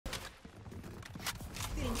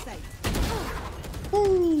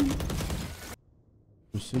Ooh.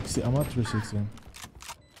 360. I'm not 360.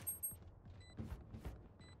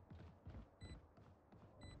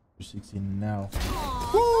 360 now.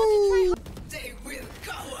 Woo! They will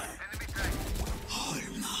cower. All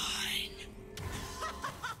mine.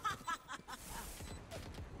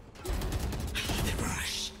 The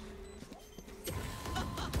rush.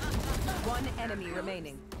 One enemy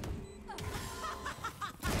remaining.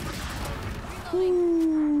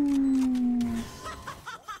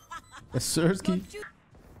 Sersky.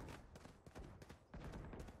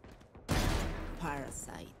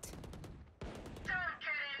 Parasite.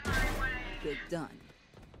 Good done.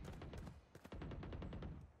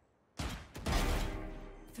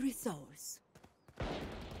 3 souls.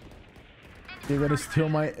 They're gonna steal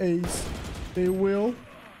my ace. They will. Of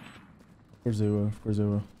course they will. Of course they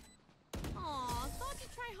will.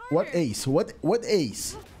 What ace? What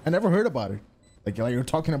ace? I never heard about it. Like you're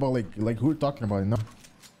talking about like who you're talking about? No.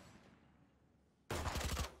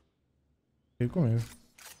 Here, come here.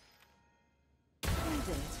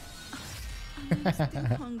 I'm still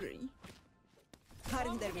hungry.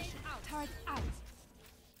 Cutting their vision. Target out.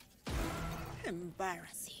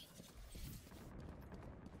 Embarrassing.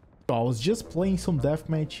 I was just playing some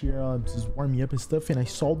deathmatch here, just warming up and stuff, and I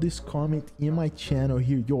saw this comment in my channel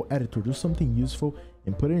here. Yo, editor, do something useful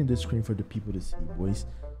and put it in the screen for the people to see, boys.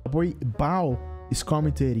 Boy, Bao is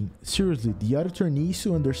commentating. Seriously, the editor needs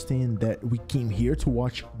to understand that we came here to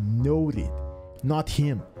watch Noted, not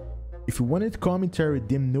him. If we wanted commentary,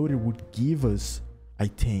 then Noted would give us, I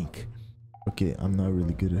think. Okay, I'm not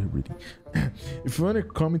really good at reading. If you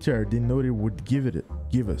wanted commentary, then Noted would give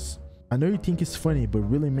us. I know you think it's funny, but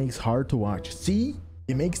really makes hard to watch. See?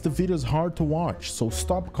 It makes the videos hard to watch. So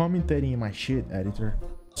stop commentating in my shit, editor.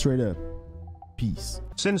 Straight up. Peace.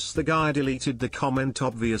 Since the guy deleted the comment,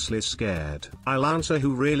 obviously scared, I'll answer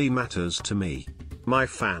who really matters to me. My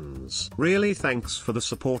fans. Really thanks for the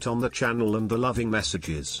support on the channel and the loving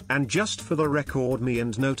messages. And just for the record, me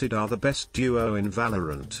and Noted are the best duo in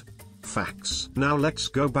Valorant. Facts. Now let's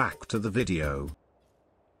go back to the video.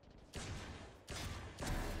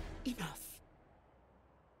 Enough.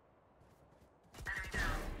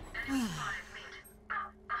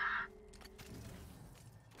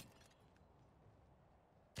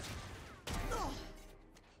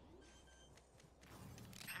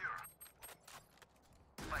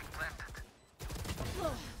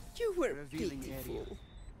 You were beautiful.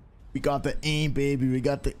 We got the aim, baby. We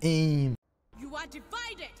got the aim. You are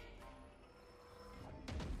divided.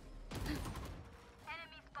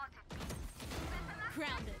 Enemy spotted.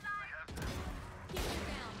 Grounded. Keep it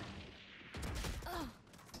down.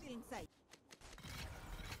 Inside.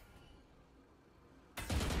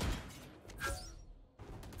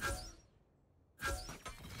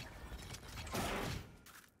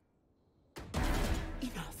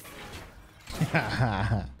 Enough.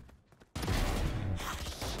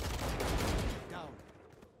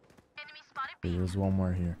 There's one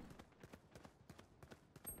more here.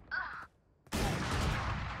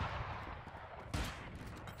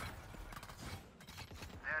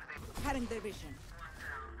 Cutting their vision.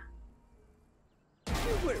 You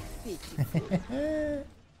were beautiful.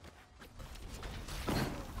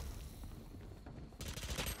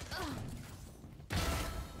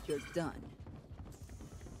 You're done.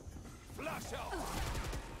 Flash out.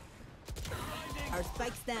 Our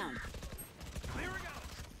spike's down. Clearing out.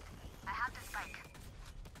 I have the spike.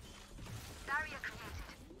 Barrier created.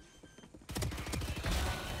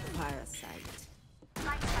 Parasite.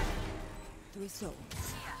 Spike planted. 3 souls.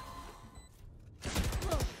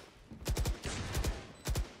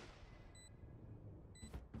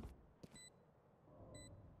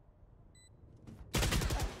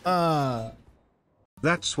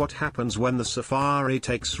 That's what happens when the Safari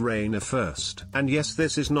takes Reyna first. And yes,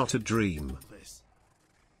 this is not a dream.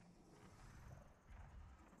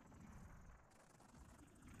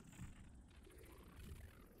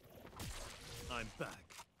 I'm back.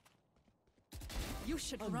 You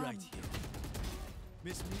should I'm run. right here.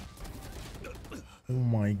 Miss me? Oh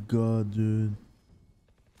my god, dude.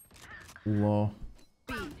 Law.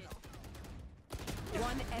 B. 1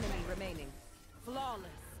 enemy remaining. Flawless.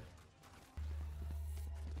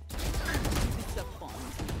 It's a bomb.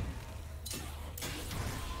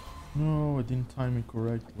 No, I didn't time it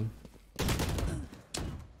correctly. I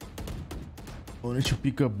wanted to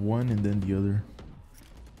pick up one and then the other.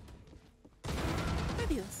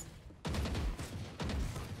 Adios.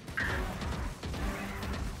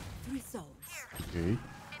 3 souls. Okay. Enemy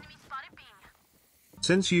spotted B.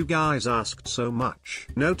 Since you guys asked so much,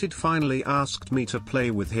 Noted finally asked me to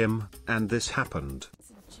play with him, and this happened.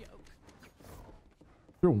 It's a joke.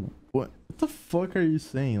 Bro, what the fuck are you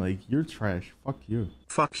saying? Like, you're trash. Fuck you.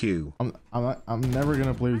 Fuck you. I'm never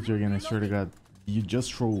gonna play with you again. I swear to God. You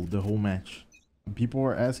just trolled the whole match. People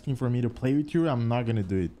are asking for me to play with you. I'm not gonna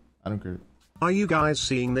do it. I don't care. Are you guys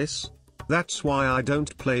seeing this? That's why I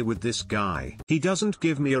don't play with this guy. He doesn't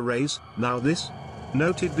give me a raise. Now this?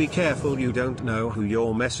 Noted, be careful, you don't know who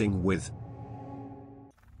you're messing with.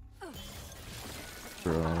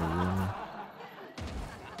 Bro, really?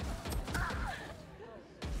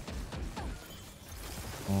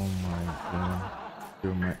 Oh my god.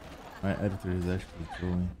 Bro, my editor is actually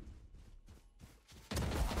trolling.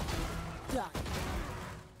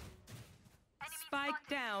 Spike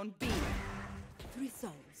down B. 3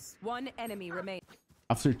 souls. 1 enemy remains.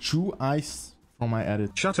 After 2 ice from my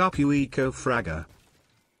edit. Shut up, you eco fragger.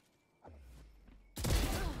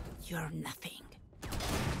 You're nothing.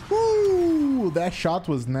 Ooh, that shot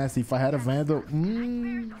was nasty. If I had a vandal.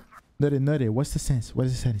 Nutty, what's the sense? What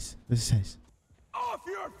is the sense? What's the sense? Off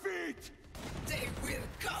your feet! They will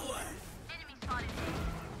cower! Enemy spotted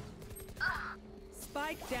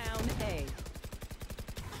Spike down A.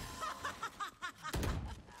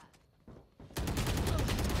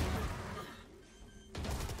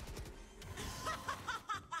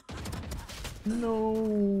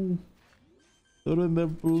 No. Throw the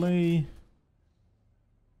play.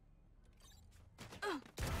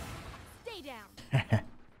 Stay down.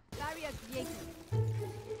 Barrier created.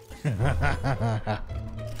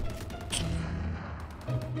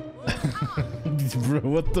 Bro,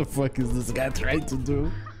 what the fuck is this guy trying to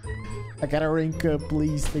do? I gotta rank up,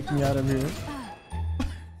 please take me out of here.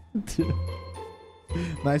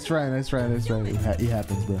 Nice try. It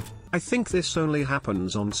happens, bro. I think this only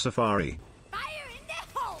happens on Safari. Fire in the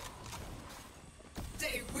hole!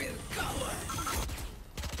 They will cower!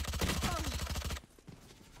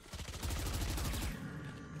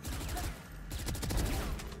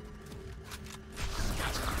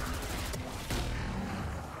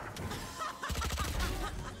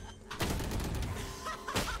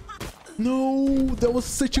 No, that was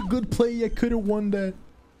such a good play. I could have won that.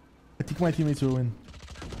 I think my teammates will win.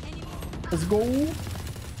 Let's go.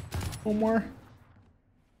 One more.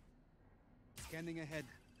 Scanning ahead.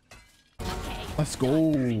 Let's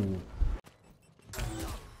go.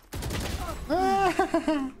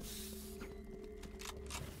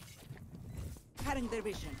 Cutting their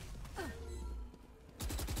vision.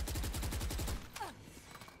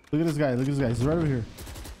 Look at this guy. He's right over here.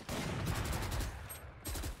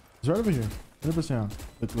 He's right over here. 100%.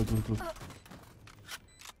 Look.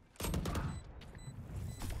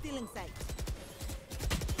 Still in sight.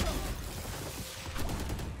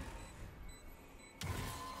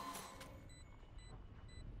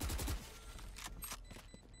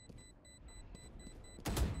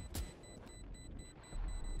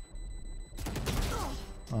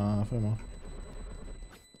 Foi mal.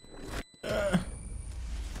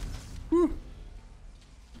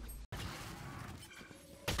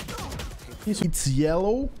 It's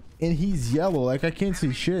yellow and he's yellow. Like, I can't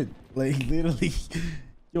see shit. Like, literally.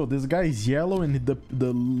 Yo, this guy is yellow and the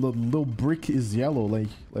little brick is yellow. Like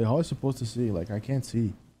how am I supposed to see? Like, I can't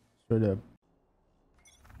see. Straight up.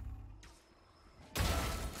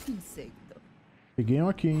 Insecto. Peguei um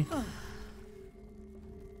aqui, hein?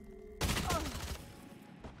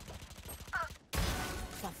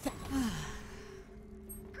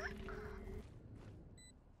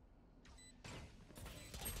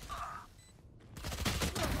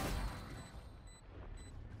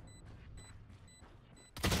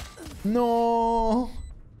 No,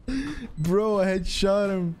 bro, I had shot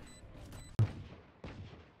him.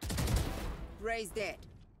 Ray's dead.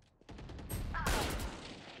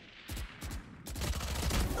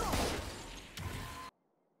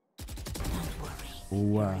 Don't worry.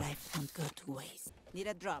 Wow. Your life won't go to waste. Need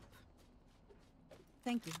a drop.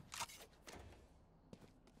 Thank you.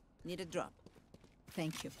 Need a drop.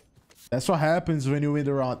 Thank you. That's what happens when you win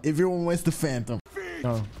the round. Everyone wants the Phantom.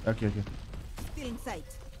 No, okay. Still in sight.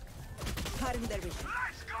 Cutting their vision.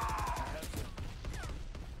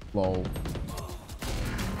 Lol.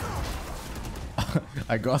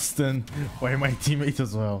 I got stunned by my teammate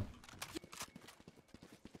as well.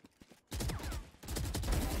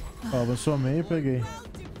 Oh, but so meio peguei.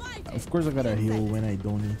 Of course I gotta heal when I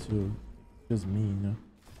don't need to. Just me, you know.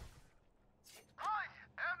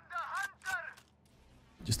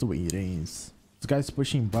 Just the way it is. This guy's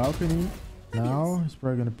pushing balcony. Now he's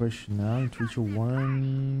probably gonna push now in 3, 2,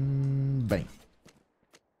 1. Bang.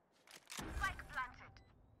 Spike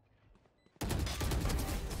planted.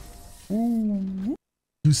 Ooh.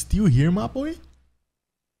 You still here, my boy?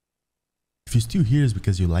 If you're still here, it's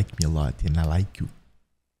because you like me a lot and I like you.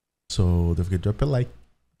 So don't forget to drop a like,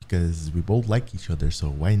 because we both like each other. So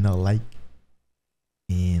why not like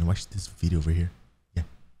and watch this video over here? Yeah,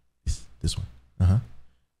 this one.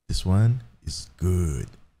 This one is good.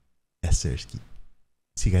 Yes, sir.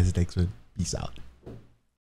 See you guys next one. Peace out.